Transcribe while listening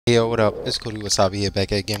Yo, what up? It's Cody Wasabi here,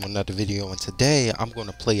 back again with another video, and today I'm going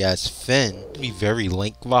to play as Finn. Me very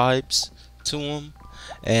Link vibes to him,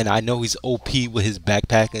 and I know he's OP with his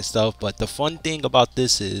backpack and stuff, but the fun thing about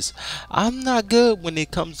this is I'm not good when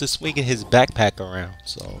it comes to swinging his backpack around,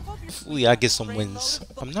 so hopefully I get some wins.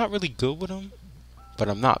 I'm not really good with him, but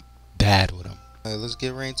I'm not bad with him. Alright, let's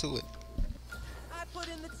get right into it. I put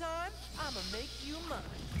in the time, I'ma make you mine.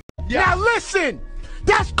 Now listen!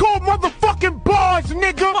 That's called motherfucking bars,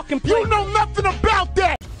 nigga! You know nothing about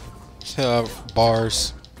that!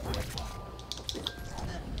 Bars.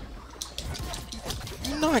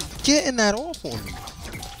 You're not getting that off on me.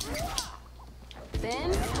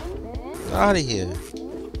 Get out of here.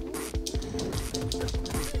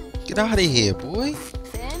 Get out of here, boy.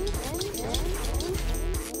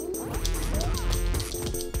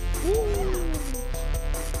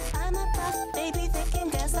 I'm a buff baby that can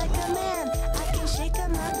dance like a man. I can shake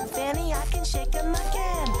 'em up, Fanny, I can shake 'em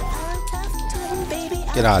again. I'm tough twin, baby.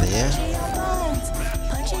 Get out of here.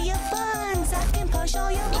 Punch your buns, I can push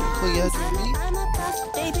all your buns. I'm a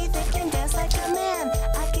buff baby that can dance like a man.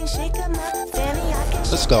 I can shake 'em up, Fanny, I can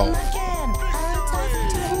Let's shake go. 'em again. I'm tough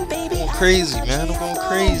twin, baby. I'm going crazy, man. I'm going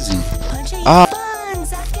crazy. Punch your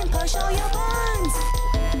buns, I can push all your buns.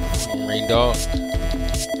 Rain dog.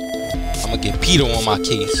 I'm gonna get Peter on my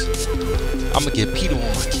case. I'm gonna get Peter on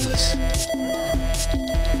my case.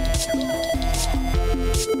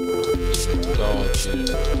 Dog shit.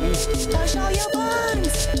 Push all your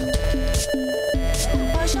buns.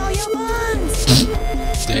 Push all your buns.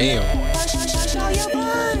 Damn. Push all your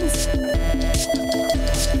buns.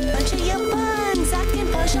 Punch your buns. I can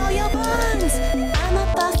push all your buns. I'm a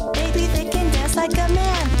buff baby that can dance like a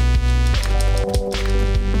man.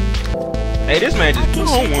 Hey, this man just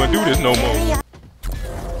don't want to do this no more.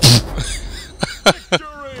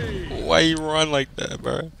 Why you run like that,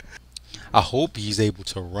 bro? I hope he's able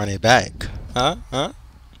to run it back. Huh? Huh?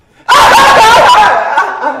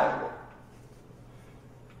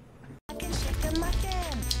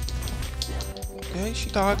 Okay, she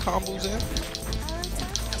got her combos in.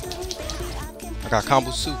 I got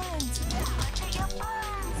combos too.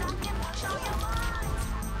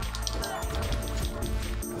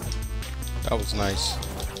 That was nice.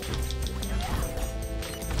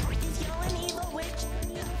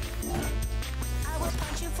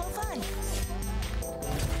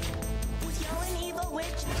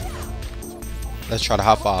 Let's try the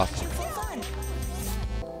high five.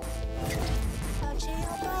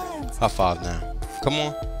 High five now. Come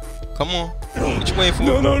on. Come on. What you waiting for?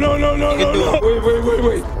 No. You can do it.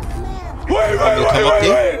 Wait. Come up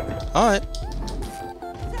there. Alright.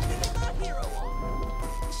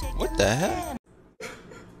 What the heck?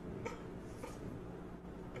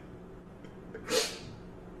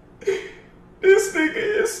 This nigga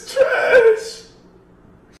is trash.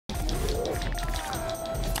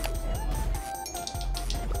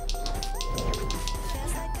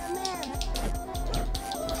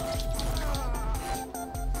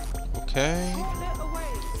 Okay.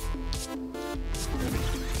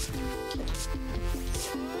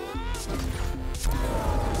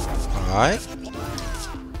 Alright.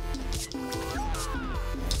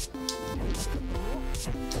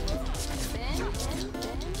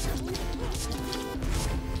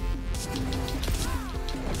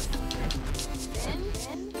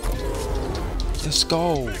 Let's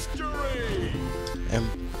go. And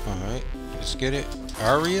alright, let's get it.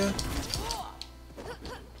 Aria.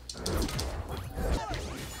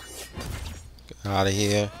 Get out of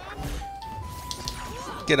here.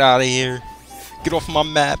 Get out of here. Get off my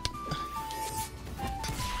map.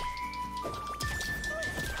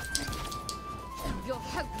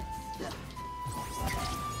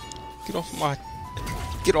 Get off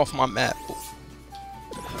my map.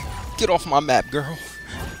 Get off my map, girl.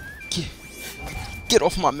 Get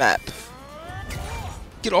off my map.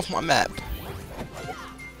 Get off my map.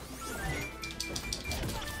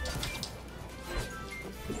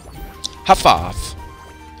 High five.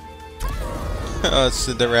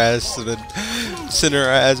 Send her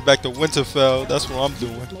ass back to Winterfell. That's what I'm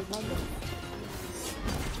doing.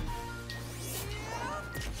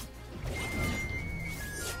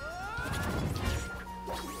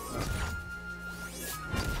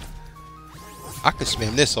 I could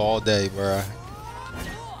spam this all day, bruh.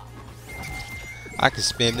 I could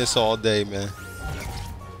spam this all day, man.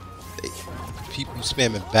 People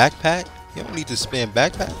spamming backpack? You don't need to spam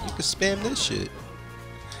backpack. You can spam this shit.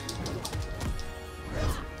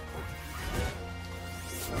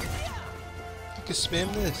 You can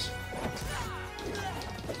spam this.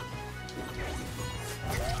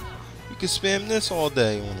 You can spam this all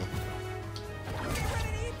day on them.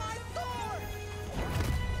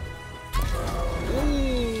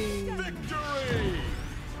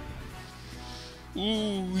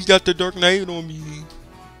 got the Dark Knight on me.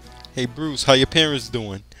 Hey Bruce, how your parents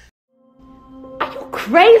doing? Are you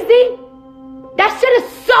crazy? That shit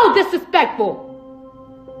is so disrespectful.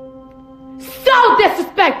 So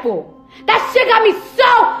disrespectful. That shit got me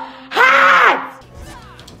so hot.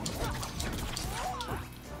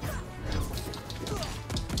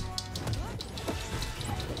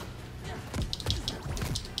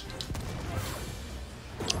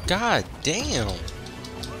 God damn.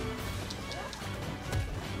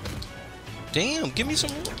 Damn, give me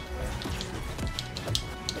some more.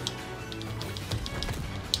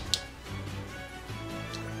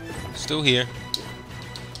 Still here.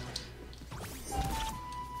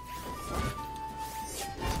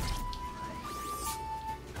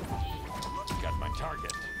 Got my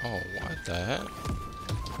target. Oh, what the heck?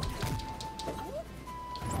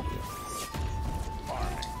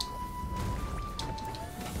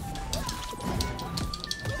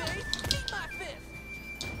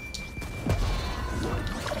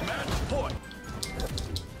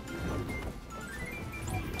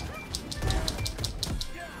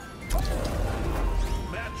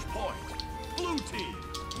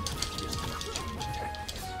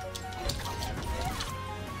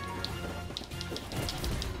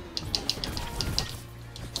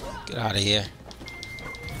 Get out of here.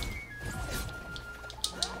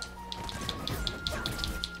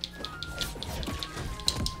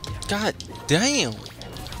 God damn.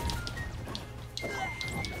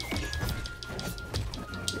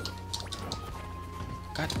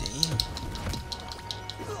 God damn.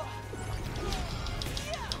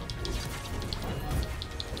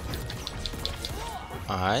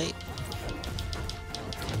 Alright.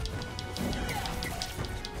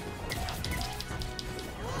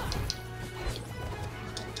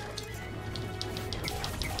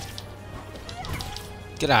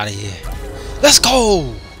 Get out of here. Let's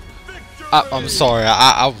go. I'm sorry.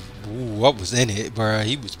 I was in it, bruh.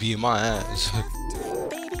 He was beating my ass.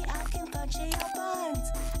 Baby, I can puncture your buns.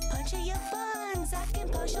 Puncture your buns. I can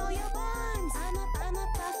push all your buns. I'm a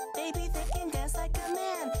puff baby that can dance like a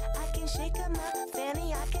man. I can shake 'em up,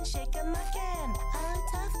 Fanny. I can shake 'em again. I'm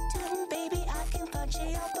tough too, baby. I can puncture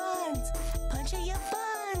your buns. Puncture your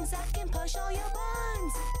buns. I can push all your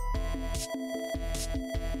buns.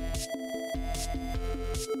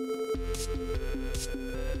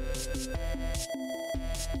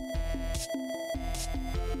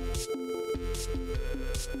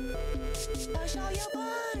 Push all your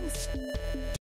buns.